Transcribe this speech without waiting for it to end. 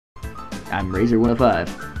I'm Razor105.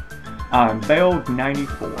 I'm Beoulve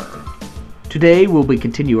 94. Today we'll be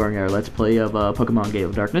continuing our Let's Play of Pokemon Gale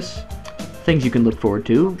of Darkness. Things you can look forward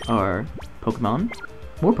to are Pokemon,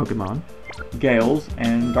 more Pokemon, Gales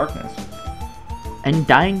and Darkness. and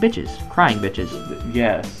dying bitches, crying bitches.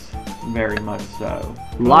 Yes, very much so.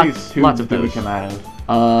 Lots of do we those. come out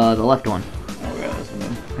of? The left one, Oh yeah, this one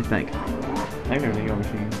then. I think. I think there's a healing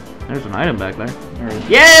machine. There's an item back there. There it is.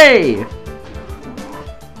 Yay!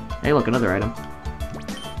 Hey, look, another item.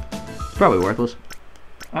 It's probably worthless.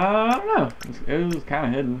 I don't know. It was kind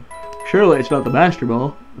of hidden. Surely it's not the Master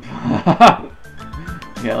Ball.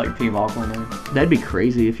 Yeah, like Team Aquaman. That'd be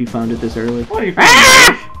crazy if you found it this early. What are you?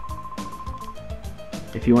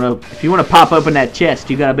 If you wanna pop open that chest,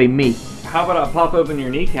 you gotta be me. How about I pop open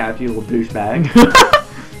your kneecap, you little douchebag?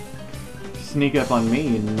 Sneak up on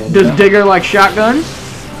me and Does Digger like shotguns?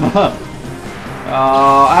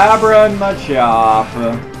 Oh, I run my chop.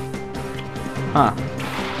 Huh.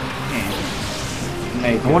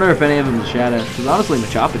 I wonder if any of them is Shadow. Because honestly,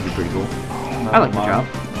 Machop would be pretty cool. I like Machop.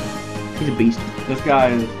 He's a beast. This guy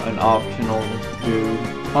is an optional dude.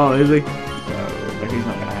 Oh, is he? So, like, he's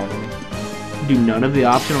not gonna have any. Do none of the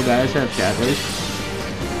optional guys have Shadows?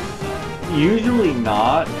 Usually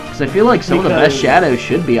not. Because I feel like some of the best Shadows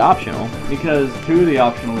should be optional. Because two of the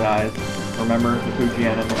optional guys, remember the Poochie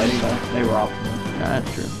and the Ladybug, they were optional. Yeah,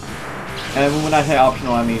 that's true. And when I say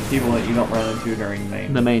optional, I mean people that you don't run into during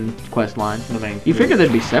The main quest line. The main. You figure there'd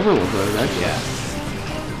be several of those, actually. Yeah.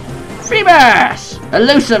 Feebas!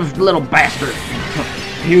 Elusive little bastard!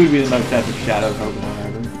 He would be the most epic Shadow Pokemon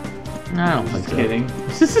ever. No, I don't think so. Kidding.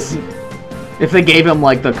 If they gave him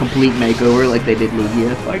like the complete makeover like they did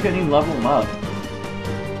Lugia. Why couldn't he level him up?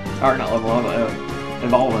 Or not level up,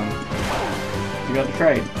 evolve him. You got the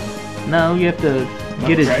trade. No, you have to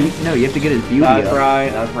get his no, you have to get his beauty That's up.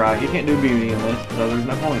 that's right. You can't do beauty in this, so there's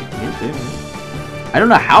no point. I don't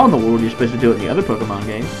know how in the world you're supposed to do it in the other Pokemon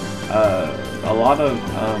games. A lot of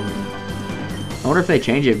I wonder if they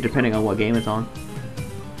change it depending on what game it's on.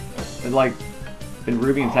 like in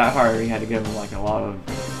Ruby and Sapphire, you had to give them like a lot of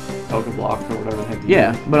Pokeblocks or whatever the heck.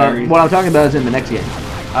 Yeah, but what I'm talking about is in the next game.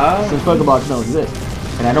 Oh. Since Pokeblocks don't exist,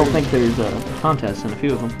 and I don't think there's contests in a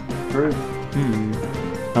few of them. True.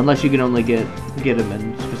 Unless you can only get them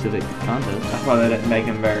in specific contests. That's why they didn't make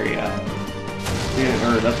him very.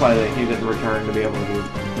 That's why he didn't return to be able to do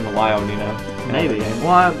in the wild, you know. Maybe.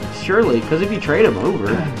 Well, surely, because if you trade him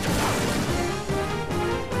over.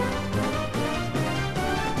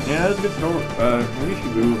 Yeah, that's a good story. Maybe you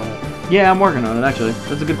should Google that. Yeah, I'm working on it, actually.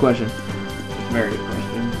 That's a good question. It's a very good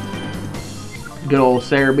question. Good old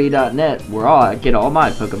SarahB.net, where I get all my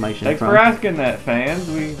Pokemation Thanks from. for asking that, fans.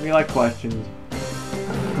 We like questions.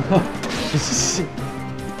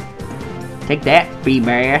 Take that,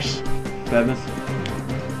 Feebas. Femus.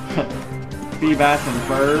 Feebas and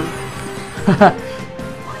Ferb.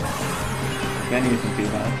 Ben used some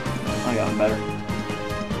Feebas. I got him better.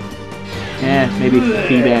 Yeah, maybe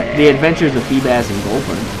Feebas. The Adventures of Feebas and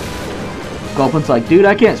Gulpin. Gulpin's like, dude,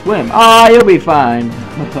 I can't swim. Ah, you'll be fine.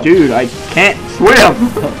 Dude, I can't swim.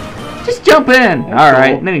 Just jump in.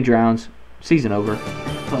 Alright, and then he drowns. Season over.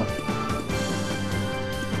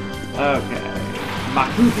 Okay.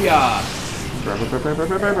 Makutia.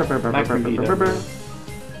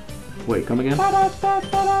 Wait, come again?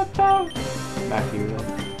 Makutia.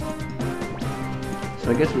 So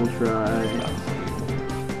I guess we'll try.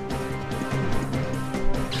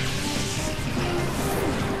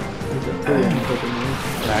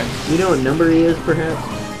 You know what number he is, perhaps?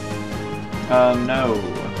 No.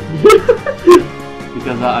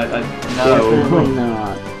 Because I no. Definitely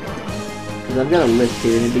not. Because I've got a list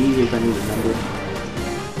here, and it'd be easier if I knew the number.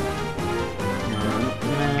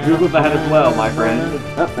 Google that as well, my friend.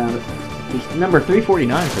 Oh, found it. He's number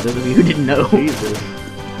 349 for those of you who didn't know. Jesus.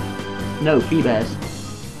 No, Feebas.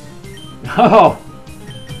 Oh.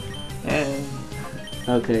 And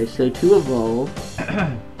Okay, so to evolve,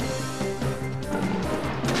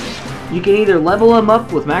 you can either level him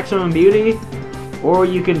up with maximum beauty, or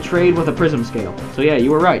you can trade with a prism scale. So yeah,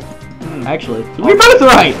 you were right. Actually, we're both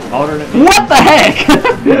right. Alternate. What the heck?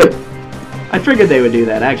 I figured they would do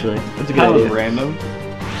that. Actually, that's a good idea. That was random.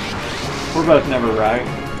 We're both never right.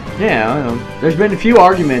 Yeah, I know. There's been a few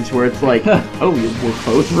arguments where it's like, oh, we're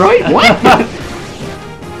both right. What?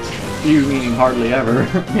 You meaning hardly ever.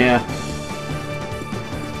 Yeah.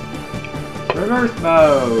 Reverse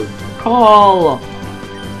mode. Call.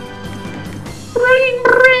 Ring,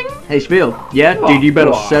 ring. Hey, Spiel. Yeah, dude, you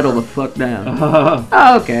better settle the fuck down.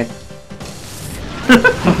 Oh, okay.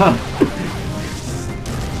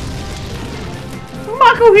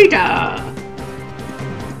 Makuhita.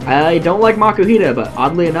 I don't like Makuhita, but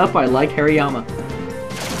oddly enough, I like Hariyama.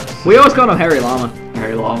 We always call him Harry Llama.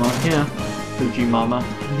 Harry Llama. Yeah. Fuji Mama.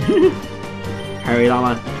 Harry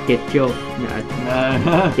Llama, get your nut.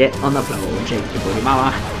 Get on the floor and shake your booty,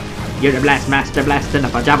 mama. You're the blast master, blast in a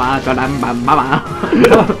pajama. Mama.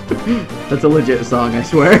 That's a legit song, I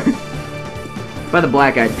swear. By the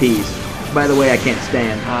Black Eyed Peas. By the way, I can't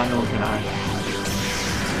stand. No can I.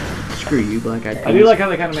 Screw you, Black Eyed Peas. I do like how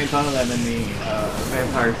they kind of made fun of them in the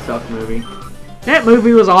Vampire Stuff movie. That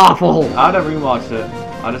movie was awful. I never even watched it.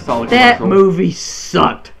 I just saw the That commercial. movie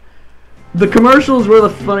sucked. The commercials were the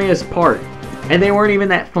funniest part. And they weren't even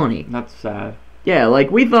that funny. That's sad. Yeah, like,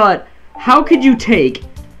 we thought, how could you take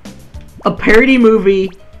a parody movie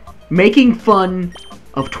making fun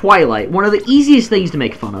of Twilight, one of the easiest things to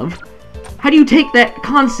make fun of? How do you take that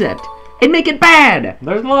concept and make it bad?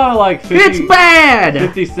 There's a lot of, like, 50 It's bad!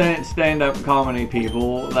 50-cent stand-up comedy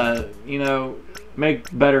people that, you know,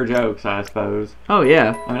 make better jokes, I suppose. Oh,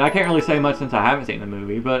 yeah. I mean, I can't really say much since I haven't seen the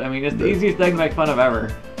movie, but, I mean, it's the easiest thing to make fun of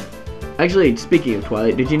ever. Actually, speaking of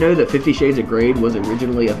Twilight, did you know that 50 Shades of Grey was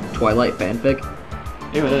originally a Twilight fanfic?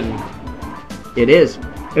 It didn't. It is.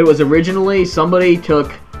 It was originally somebody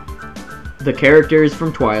took the characters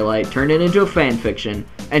from Twilight, turned it into a fanfiction,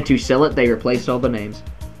 and to sell it, they replaced all the names.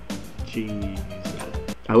 Jeez.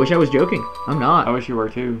 I wish I was joking. I'm not. I wish you were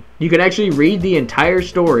too. You could actually read the entire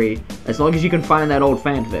story as long as you can find that old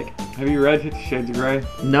fanfic. Have you read 50 Shades of Grey?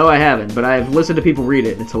 No, I haven't, but I've listened to people read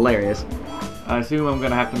it, and it's hilarious. I assume I'm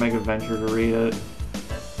gonna have to make a venture to read it.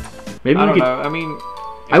 Maybe I we don't could. know. I mean,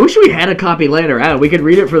 I wish we had a copy laying around. We could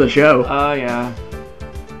read it for the show. yeah.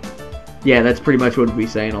 Yeah, that's pretty much what we'd be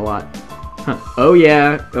saying a lot. Huh. Oh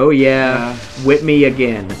yeah, whip me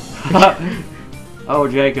again. Oh,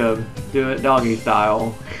 Jacob, do it doggy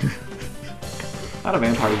style. How do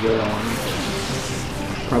vampires do it on?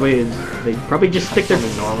 They probably just stick their.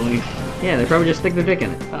 Normally. Yeah, they probably just stick their dick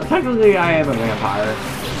in it. Technically, I am a vampire.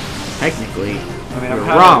 Technically, I mean, you're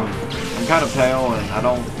wrong. I'm kind of pale, and I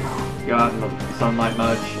don't go out in the sunlight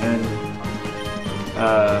much. And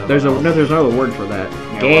there's another word for that.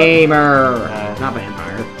 Yeah, Gamer, not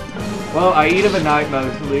vampire. Well, I eat of a night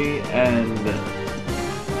mostly, and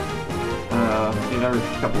there's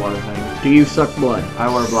a couple other things. Do you suck blood? I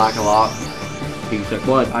wear black a lot. Do you suck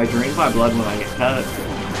blood? I drink my blood when I get cut.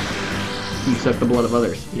 Do you suck the blood of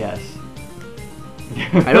others? Yes.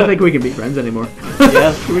 I don't think we can be friends anymore.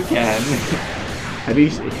 Yes, we can. Have you?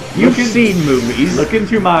 You've seen movies. Look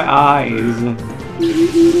into my eyes. Now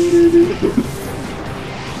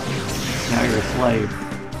you're a slave.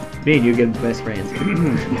 Me and you get best friends.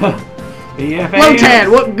 Yeah, Lotad,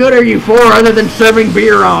 what good are you for other than serving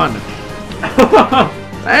beer on?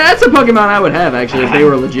 That's a Pokemon I would have, actually, if they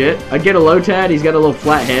were legit. I'd get a Lotad, he's got a little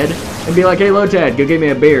flat head, and be like, hey, Lotad, go get me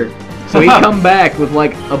a beer. So he'd come back with,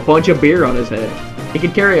 like, a bunch of beer on his head. He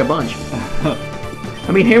could carry a bunch.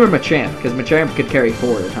 I mean, him or Machamp, because Machamp could carry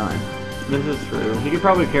 4 at a time. This is true. He could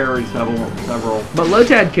probably carry several. But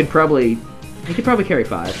Lotad could probably... He could probably carry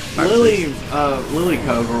 5. Lily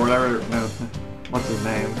Cove or whatever. No, what's his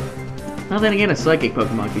name? Well, then again, a psychic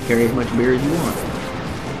Pokemon could carry as much beer as you want.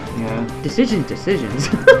 Yeah. Decisions.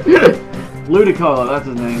 Ludicolo, that's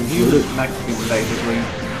his name. He was Mexican, basically.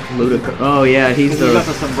 Ludico. Oh yeah, he's the. He got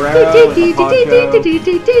the sombrero and the poncho.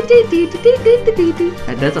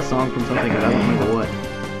 That's a song from something, but I don't remember what.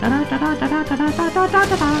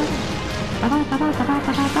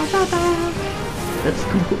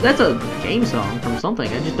 That's a game song from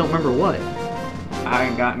something. I just don't remember what. I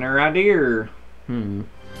ain't got no idea.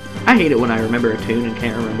 I hate it when I remember a tune and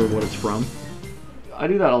can't remember what it's from. I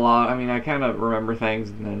do that a lot. I mean, I kind of remember things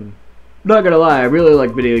and then... Not gonna lie, I really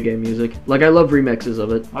like video game music. Like, I love remixes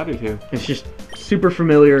of it. I do too. It's just super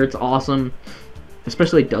familiar, it's awesome.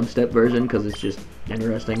 Especially dubstep version, because it's just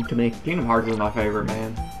interesting to me. Kingdom Hearts is my favorite,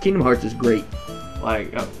 man. Kingdom Hearts is great.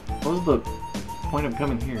 Like, what was the point of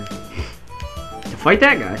coming here? To fight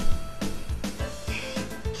that guy.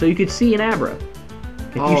 So you could see an Abra.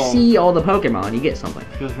 If you see all the Pokemon, you get something.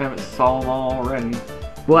 Because I haven't saw them all already.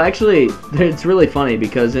 Well, actually, it's really funny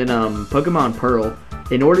because in Pokemon Pearl,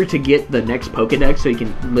 in order to get the next Pokedex so you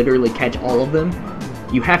can literally catch all of them,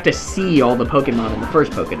 you have to see all the Pokemon in the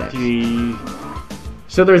first Pokedex. Jeez.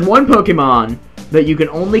 So there's one Pokemon that you can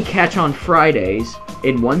only catch on Fridays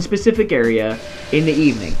in one specific area in the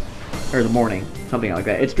evening. Or the morning, something like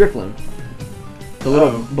that. It's Drifloon. The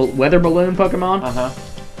little weather balloon Pokemon.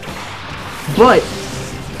 But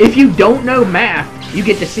if you don't know math, you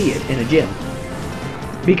get to see it in a gym.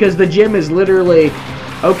 Because the gym is literally,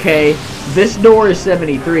 okay, this door is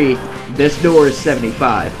 73, this door is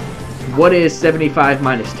 75. What is 75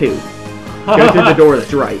 minus 2? Go through the door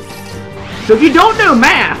that's right. So if you don't know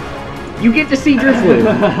math, You get to see Drifloon.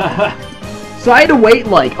 So I had to wait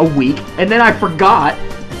like a week, and then I forgot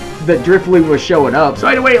that Drifloon was showing up. So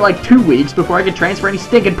I had to wait like 2 weeks before I could transfer any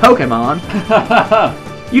stinking Pokemon.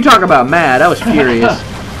 You talk about mad. I was furious.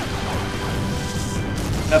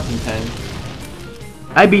 That's intense.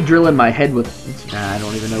 I'd be drilling my head with... I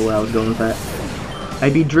don't even know where I was going with that.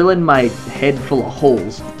 I'd be drilling my head full of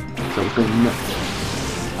holes. So I was going nuts.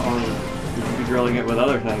 Oh, you could be drilling it with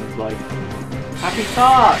other things, like... Happy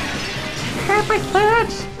thoughts! Happy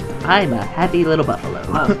thoughts! I'm a happy little buffalo.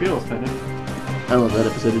 Oh, Beoulve's finished. I love that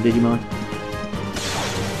episode of Digimon.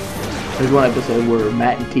 There's one episode where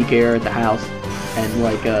Matt and TK are at the house, and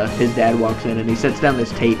like his dad walks in and he sets down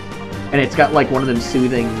this tape, and it's got like one of them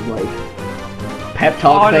soothing like pep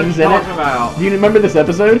talk things in it. About. Do you remember this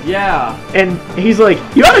episode? Yeah. And he's like,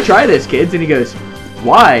 "You ought to try this, kids." And he goes,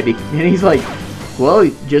 "Why?" And he's like, "Well,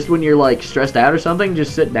 just when you're like stressed out or something,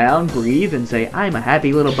 just sit down, breathe, and say, 'I'm a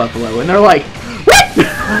happy little buffalo.'" And they're like, "What?"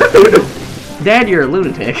 Dad, you're a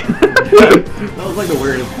lunatic. That was like the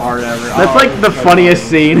weirdest part ever. That's like the funniest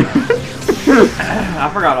scene. I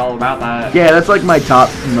forgot all about that. Yeah, that's like my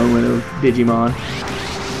top moment of Digimon.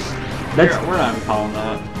 That's We're not even calling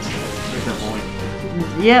that. There's no point.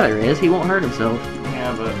 Yeah, there is. He won't hurt himself.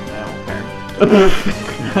 Yeah, but I don't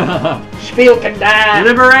care. Spiel can die.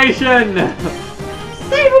 Liberation!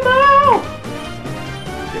 Save them all!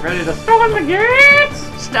 Get ready to storm the gates!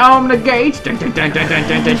 Storm the gates! Dun, dun, dun, dun, dun,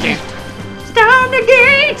 dun, dun, dun. Storm the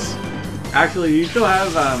gates! Actually, you still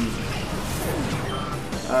have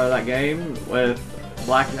that game with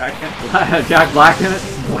Jack Black in it?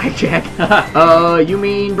 Blackjack? You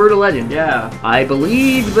mean Brutal Legend? Yeah. I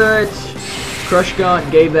believe that Crush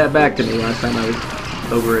Gaunt gave that back to me last time I was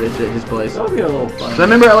over at his place. That'll be a little fun. So I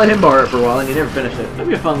remember I let him borrow it for a while and he never finished it. That'd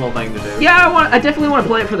be a fun little thing to do. Yeah, I definitely want to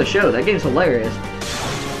play it for the show. That game's hilarious.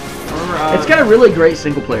 Remember, It's got a really great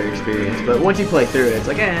single player experience, but once you play through it, it's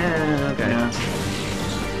like, okay. Yeah.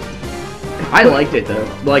 I liked it though.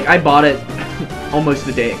 Like, I bought it almost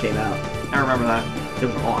the day it came out. I remember that. It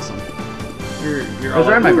was awesome. You're It was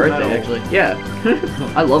around my birthday, metal. actually. Yeah.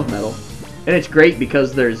 I love metal. And it's great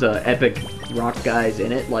because there's epic rock guys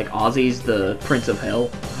in it, like Ozzy's the Prince of Hell.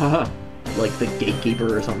 Like the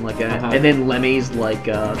Gatekeeper or something like that. And then Lemmy's like,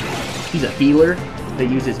 he's a healer that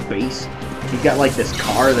uses bass. He's got like this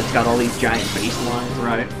car that's got all these giant bass lines.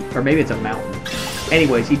 Right. Or maybe it's a mountain.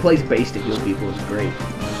 Anyways, he plays bass to heal people. It's great.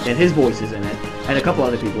 And his voice is in it. And a couple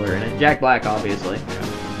other people are in it. Jack Black, obviously.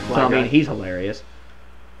 So, I mean, he's hilarious.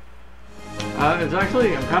 It's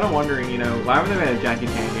actually, I'm kind of wondering, you know, why haven't they made a Jackie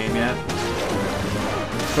Chan game yet?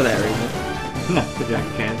 For that reason. No, the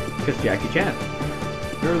Jackie Chan. Because Jackie Chan.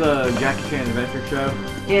 Remember the Jackie Chan Adventure Show?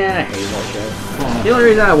 Yeah, I hate that show. The only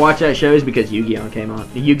reason I watch that show is because Yu-Gi-Oh came on.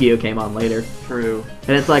 Yu-Gi-Oh came on later. True.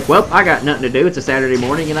 And it's like, well, I got nothing to do. It's a Saturday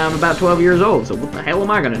morning and I'm about 12 years old. So what the hell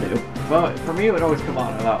am I going to do? Well, for me, it would always come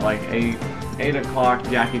on about like 8 o'clock,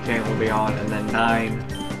 Jackie Chan would be on, and then 9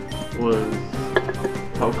 was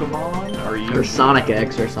Pokemon or Yu-Gi-Oh? Or Sonic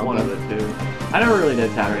X or something. One of the two. I never really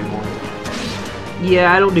did Saturday morning.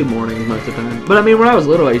 Yeah, I don't do mornings most of the time. But I mean, when I was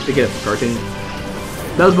little, I used to get up for cartoons.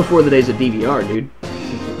 That was before the days of DVR, dude.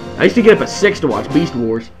 I used to get up at 6 to watch Beast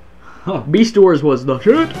Wars. Beast Wars was the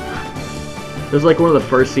shit. It was like one of the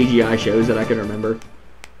first CGI shows that I can remember.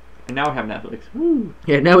 And now we have Netflix. Woo.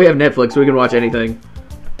 Yeah, now we have Netflix, so we can watch anything.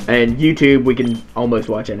 And YouTube, we can almost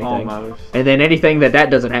watch anything. Almost. And then anything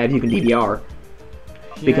that doesn't have, you can DVR.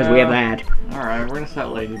 Because we have that. Alright, we're gonna set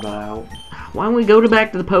Ladybug out. Why don't we go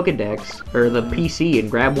back to the Pokedex, or the PC,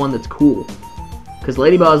 and grab one that's cool? Because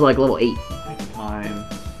Ladybug is like level 8. Takes time. I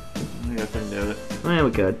think I couldn't do it. Yeah,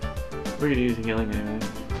 we could. We could use a healing anyway.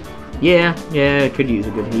 Yeah, it could use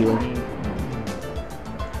a good healer.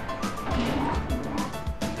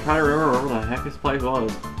 Try to remember where the heck this place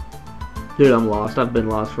was. Dude, I'm lost. I've been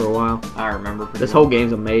lost for a while. I remember pretty This well. whole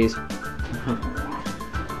game's a maze.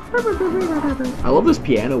 I love this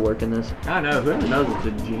piano work in this. I know, whoever knows it's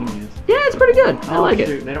a genius. Yeah, it's pretty good. I like shoot,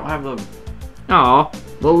 it. They don't have the... Aw.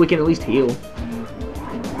 Well, we can at least heal.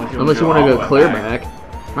 Unless you want to go clear back.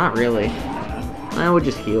 Not really. I would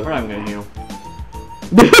just heal. We're not gonna heal.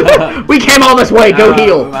 We came all this way. Go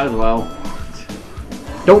heal. Might as well.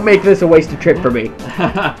 Don't make this a wasted trip for me.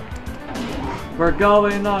 We're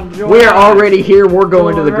going on joy. We are already here. We're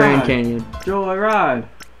going to the Grand Joyride. Canyon. Joyride.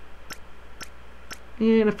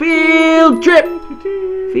 In a field trip.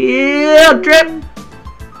 Field trip.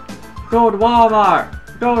 Go to Walmart.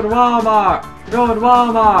 Go to Walmart. Go to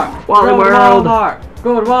Walmart. Wally Go to World. Walmart.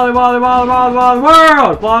 Go to Wally World. Wally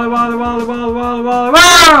World.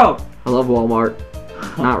 I love Walmart.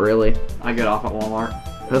 Not really. I get off at Walmart.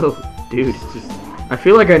 Oh, dude. Just I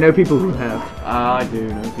feel like I know people who have. I do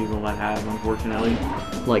know people that have, unfortunately.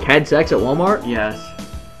 Like, had sex at Walmart? Yes.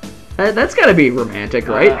 That's gotta be romantic,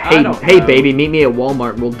 right? I don't hey, know. baby, meet me at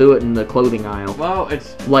Walmart. We'll do it in the clothing aisle. Well,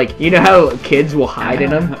 it's... Like, you know how kids will hide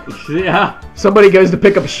in them? Yeah. Somebody goes to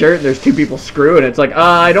pick up a shirt and there's two people screwing. It's like,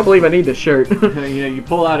 I don't believe I need this shirt. You know, you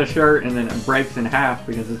pull out a shirt and then it breaks in half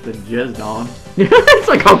because it's been jizzed on. It's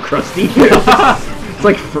like all crusty.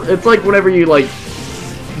 it's like whenever you like,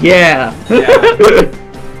 yeah.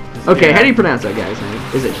 Okay, how do you pronounce that guy's name?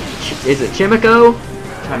 Is it Chimeko?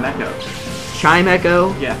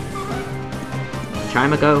 Chimeco? Yeah.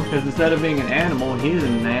 Chimeco? Because instead of being an animal, he's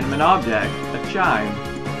an inanimate object. A chime.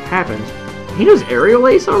 Happens. He knows aerial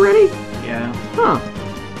ace already? Yeah. Huh.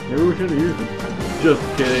 Maybe we should have used him. Just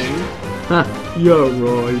kidding. Huh. Yeah,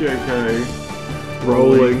 right. JK.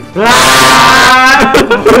 Rolling. Ah!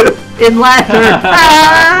 In laughter.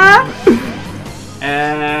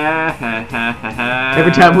 Ah!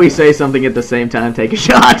 Every time we say something at the same time, take a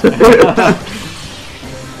shot.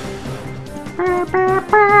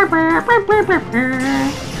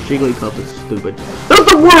 Jigglypuff is stupid. That's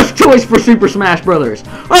the worst choice for Super Smash Brothers.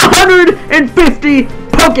 150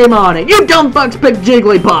 Pokemon, and you dumb fucks picked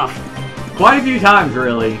Jigglypuff. Quite a few times,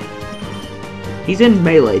 really. He's in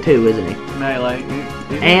Melee too, isn't he? Melee.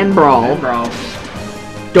 And Brawl. And Brawl.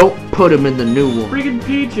 Don't put him in the new one. Freaking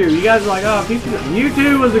Pichu. You guys are like, oh, Pichu.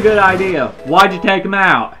 Mewtwo was a good idea. Why'd you take him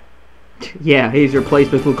out? Yeah, he's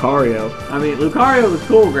replaced with Lucario. I mean, Lucario was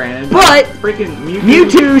cool, granted. But freaking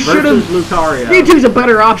Mewtwo should have. Lucario. Mewtwo's a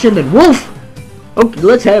better option than Wolf. Okay,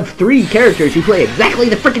 let's have 3 characters who play exactly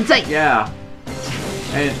the freaking same. Yeah.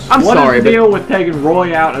 And I'm what sorry, is the deal with taking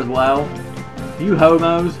Roy out as well? You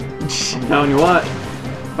homos. I'm telling you what.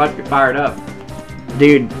 About to get fired up.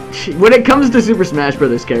 Dude, when it comes to Super Smash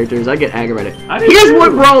Brothers characters, I get aggravated. Here's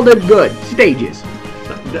what Brawl did good. Stages.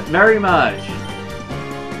 Very much.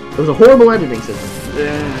 It was a horrible editing system.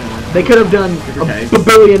 They could have done a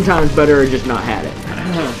billion times better or just not had it.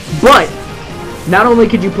 But, not only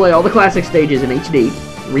could you play all the classic stages in HD,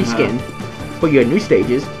 reskinned, but you had new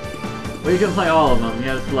stages. Well, you can play all of them. You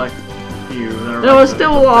had to select a few. There was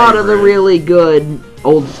still a lot of the really good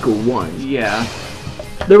old school ones. Yeah.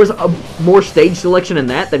 There was a more stage selection in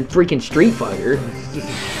that than freaking Street Fighter.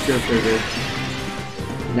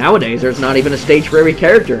 Nowadays, there's not even a stage for every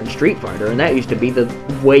character in Street Fighter, and that used to be the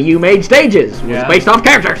way you made stages, was based off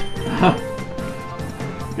characters.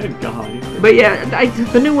 Good God. But yeah,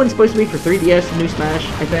 the new one's supposed to be for 3DS, New Smash,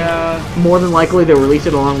 I think. More than likely, they'll release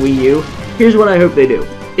it along Wii U. Here's what I hope they do.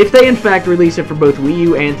 If they in fact release it for both Wii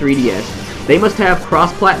U and 3DS, they must have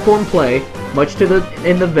cross-platform play, much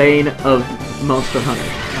in the vein of Monster Hunter.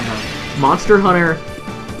 Monster Hunter,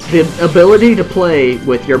 the ability to play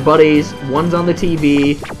with your buddies, one's on the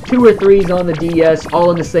TV, 2 or 3's on the DS,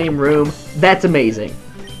 all in the same room, that's amazing.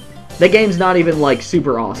 The game's not even like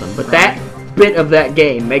super awesome, but that bit of that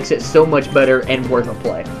game makes it so much better and worth a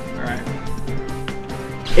play. Right.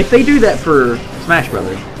 If they do that for Smash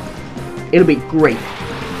Brothers, it'll be great,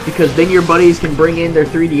 because then your buddies can bring in their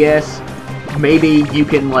 3DS. Maybe you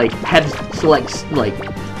can like have select like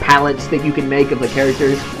palettes that you can make of the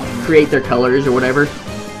characters, create their colors or whatever,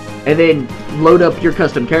 and then load up your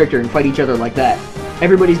custom character and fight each other like that.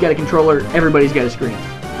 Everybody's got a controller, everybody's got a screen.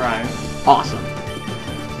 Right. Awesome.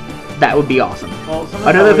 That would be awesome. Well,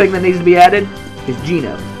 another thing that needs to be added is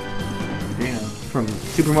Geno. Geno. From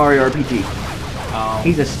Super Mario RPG.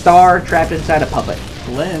 He's a star trapped inside a puppet.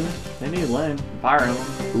 Lyn. They need Lyn from Fire Emblem.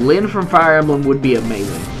 Lyn from Fire Emblem would be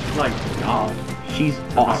amazing. She's like, God. She's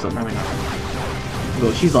awesome. I mean,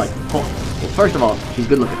 well, she's like, well, first of all, she's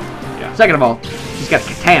good looking. Yeah. Second of all, she's got a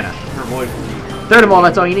katana. Her voice. Third of all,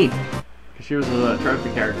 that's all you need. She was a trophy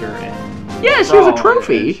character in. Yeah, she was a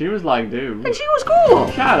trophy. She was like, dude. And she was cool.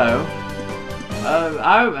 Shadow.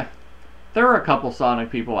 There are a couple Sonic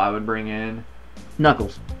people I would bring in.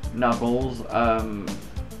 Knuckles.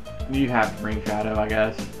 You'd have to bring Shadow, I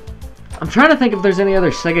guess. I'm trying to think if there's any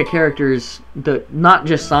other Sega characters that, not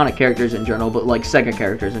just Sonic characters in general, but like Sega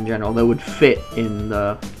characters in general that would fit in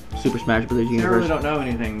the Super Smash Bros. Universe. I really don't know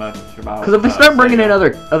anything much about. Because if they start bringing in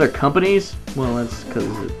other companies, well, that's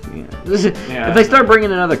because if they start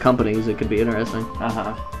bringing in other companies, it could be interesting.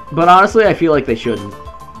 But honestly, I feel like they shouldn't.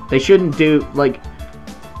 They shouldn't do like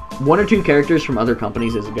 1 or 2 characters from other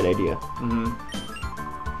companies is a good idea.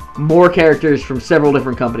 More characters from several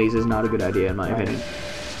different companies is not a good idea in my opinion.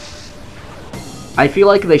 I feel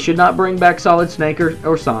like they should not bring back Solid Snake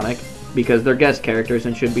or Sonic, because they're guest characters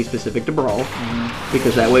and should be specific to Brawl.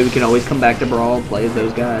 Because that way we can always come back to Brawl and play as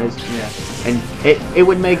those guys. Yeah. And it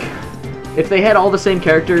would make, if they had all the same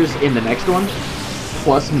characters in the next one,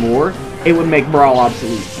 plus more, it would make Brawl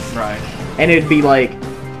obsolete. Right. and it'd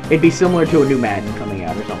be similar to a new Madden coming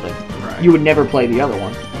out or something. Right. You would never play the other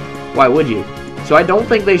one. Why would you? So I don't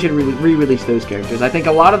think they should re-release those characters. I think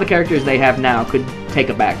a lot of the characters they have now could take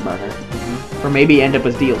a back burner. Or maybe end up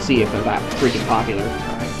as DLC if they're that freaking popular.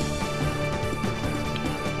 Right.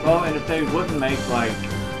 Well, and if they wouldn't make, like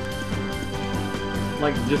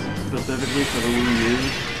just specifically for the Wii U,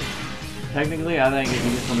 technically, I think if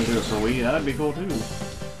you just want to do it for Wii, that would be cool, too.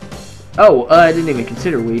 Oh, I didn't even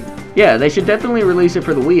consider Wii. Yeah, they should definitely release it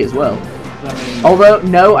for the Wii as well. I mean, Although,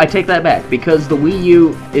 no, I take that back, because the Wii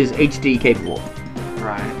U is HD capable.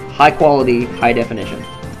 right. High quality, high definition.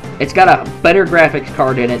 It's got a better graphics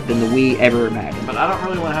card in it than the Wii ever imagined. But I don't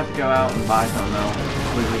really want to have to go out and buy something else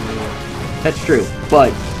completely new. That's true,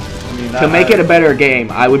 but I mean, to make it a better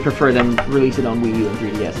game, I would prefer them release it on Wii U and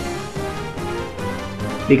 3DS.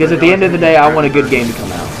 Because at the end of the day, I want a good game to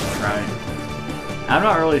come out. Right. I'm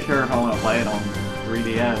not really sure if I want to play it on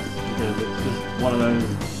 3DS, because it's just one of those,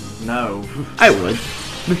 no. I would.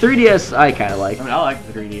 The 3DS, I kind of like. I mean, I like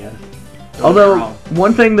the 3DS. Although,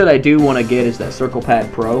 one thing that I do want to get is that Circle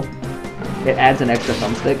Pad Pro. It adds an extra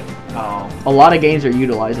thumbstick. Oh. A lot of games are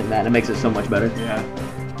utilizing that, and it makes it so much better. Yeah.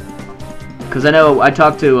 Because I know I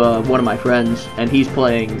talked to one of my friends, and he's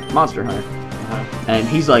playing Monster Hunter. And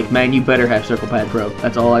he's like, man, you better have Circle Pad Pro.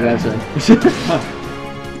 That's all I gotta say.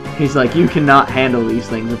 He's like, you cannot handle these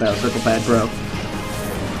things without Circle Pad Pro.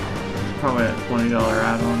 Probably a $20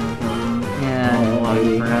 add-on or something. Yeah,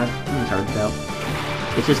 maybe. It's hard to tell.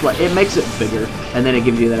 It's just like, it makes it bigger, and then it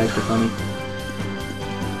gives you that extra funny.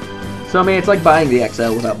 So, I mean, it's like buying the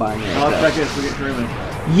XL without buying the XL. Oh, check this, we get Truman.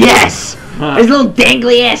 Yes! His little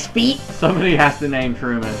dangly ass feet! Somebody has to name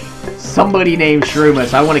Trumish. Somebody named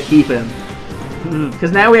Shroomus. I want to keep him.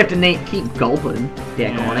 Because now we have to keep Gulpin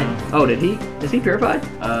on it. Oh, did he? Is he purified?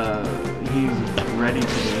 He's ready to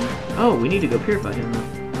be. Oh, we need to go purify him then.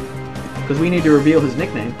 Because we need to reveal his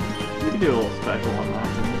nickname. We can do a little special one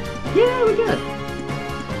last. Yeah, we could.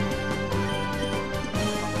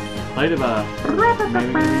 Ladybug.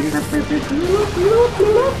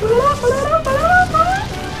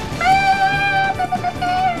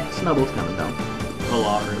 Snubble's coming down. A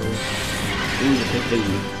lot, really. Ooh, the big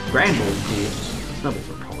baby. Granbull's cool. Snubble's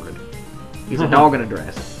retarded. He's a dog in a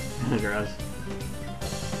dress. In a dress.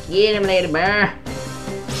 Get him, Ladybug.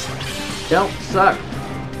 Don't suck.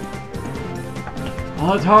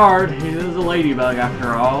 Well, it's hard. He is a ladybug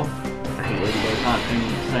after all. I hate ladybugs. Not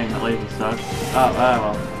saying that ladies suck. Oh,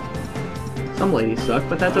 well. Some ladies suck,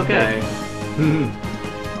 but that's okay.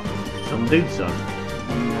 Some dudes suck.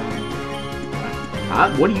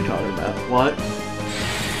 What are you talking about? What?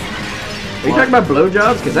 Are you talking about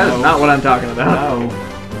blowjobs? Because that is not what I'm talking about. No.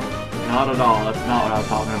 Not at all. That's not what I was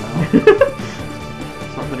talking about.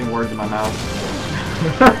 Stop putting words in my mouth.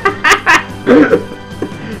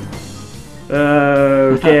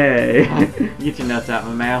 Okay. Get your nuts out of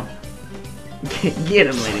my mouth. Get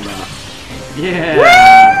him, Ladybug. Yeah.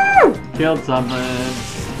 Woo! Killed something.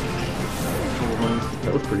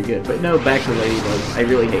 That was pretty good. But no, back to ladybugs. I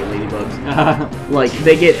really hate ladybugs. Like,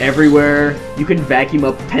 they get everywhere. You can vacuum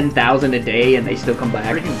up 10,000 a day and they still come back.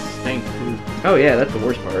 Freaking stink, too. Oh yeah, that's the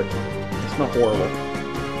worst part. They smell horrible.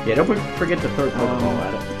 Yeah, don't forget to throw Pokeball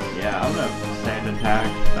at it. Yeah, I'm gonna stand and tag.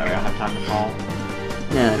 That way I have time to call.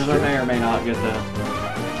 Yeah, because I may or may not get the...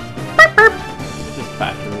 It's just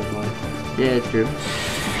faster this way. Yeah, it's true.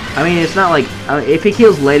 I mean, it's not like... if he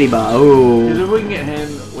kills Ladybug, oh... Because if we can get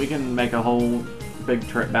him, we can make a whole big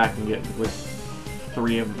trip back and get like 4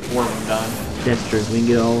 of them done. That's true. We can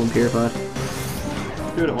get all of them purified.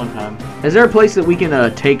 Do it at one time. Is there a place that we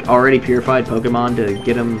can take already purified Pokemon to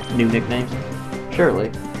get them new nicknames?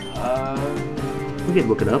 Surely. We could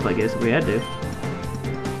look it up, I guess, if we had to.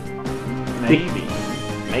 Maybe.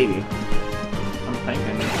 Maybe. I'm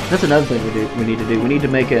thinking. That's another thing we need to do. We need to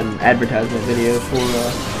make an advertisement video for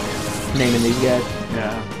naming these guys.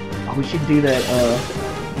 Yeah. Oh, we should do that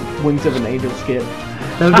Wings of an Angel skit.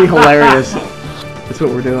 That would be hilarious. That's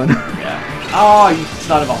what we're doing. Yeah. Oh, you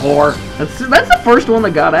son of a whore. That's the first one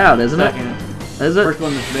that got out, isn't it? Is it? First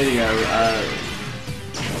one in this video.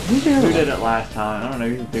 Who did it last time? I don't know.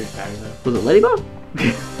 He's a douchebag though. Was it Ladybug?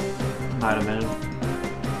 Might have been.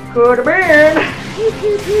 Could have been.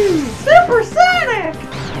 Super Sonic.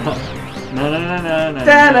 No.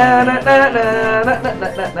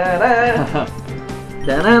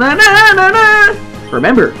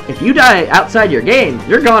 Remember, if you die outside your game,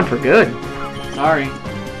 you're gone for good. Sorry.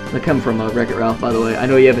 That come from Wreck-It Ralph, by the way. I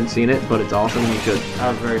know you haven't seen it, but it's awesome and you should. I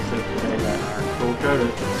was very sick today that our school showed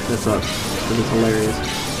it. That sucks. It is hilarious.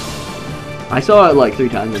 I saw it like 3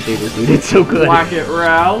 times in theaters, dude. It's so good. Whack it,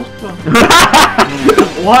 Ralph.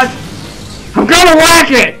 What? I'm gonna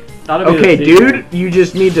whack it! Okay, dude, you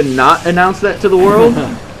just need to not announce that to the world.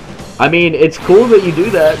 I mean, it's cool that you do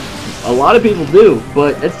that. A lot of people do,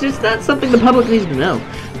 but it's just not something the public needs to know.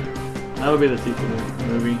 That'll be the sequel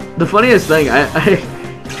movie. The funniest thing,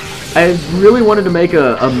 I really wanted to make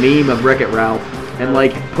a meme of Wreck-It Ralph and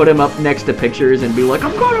like put him up next to pictures and be like,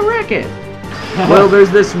 I'm gonna wreck it. Well,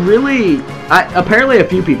 there's this really, apparently a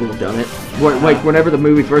few people have done it. Like whenever the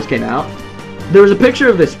movie first came out, there was a picture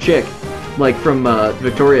of this chick, like from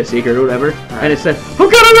Victoria's Secret or whatever, and it said, I'm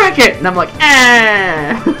gonna wreck it! And I'm like,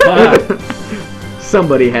 ah!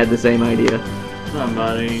 Somebody had the same idea.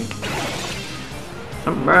 Somebody.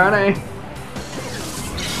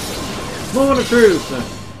 More the truth.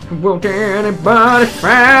 Won't anybody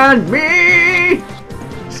find me?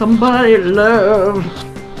 Somebody to love.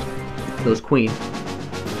 That was Queen.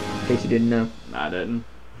 In case you didn't know. I didn't.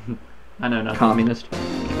 I know nothing. Communist.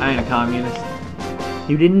 I ain't a communist.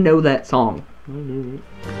 You didn't know that song. I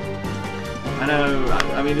know.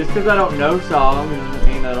 I mean, just because I don't know songs doesn't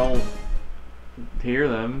mean I don't hear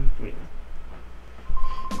them. Did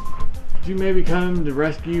you maybe come to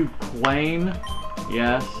rescue Quane?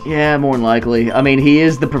 Yes. Yeah, more than likely. I mean, he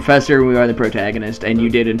is the professor, we are the protagonist, and you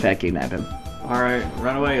did in fact kidnap him. Alright,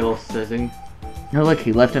 run away, little sissy. No, look,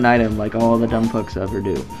 he left an item like all the dumb fucks ever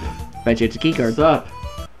do. Bet you it's a key card. What's up?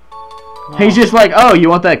 He's just like, oh, you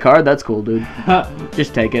want that card? That's cool, dude.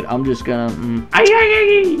 Just take it. I'm just gonna...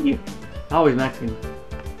 Always Mexican.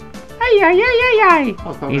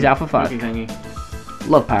 He's Alpha 5.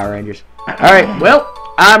 Love Power Rangers. Alright, well,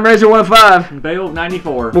 I'm Razor105. Beoulve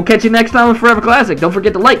 94. We'll catch you next time on Forever Classic. Don't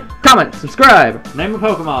forget to like, comment, subscribe. Name a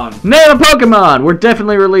Pokemon. Name a Pokemon. We're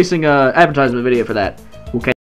definitely releasing an advertisement video for that.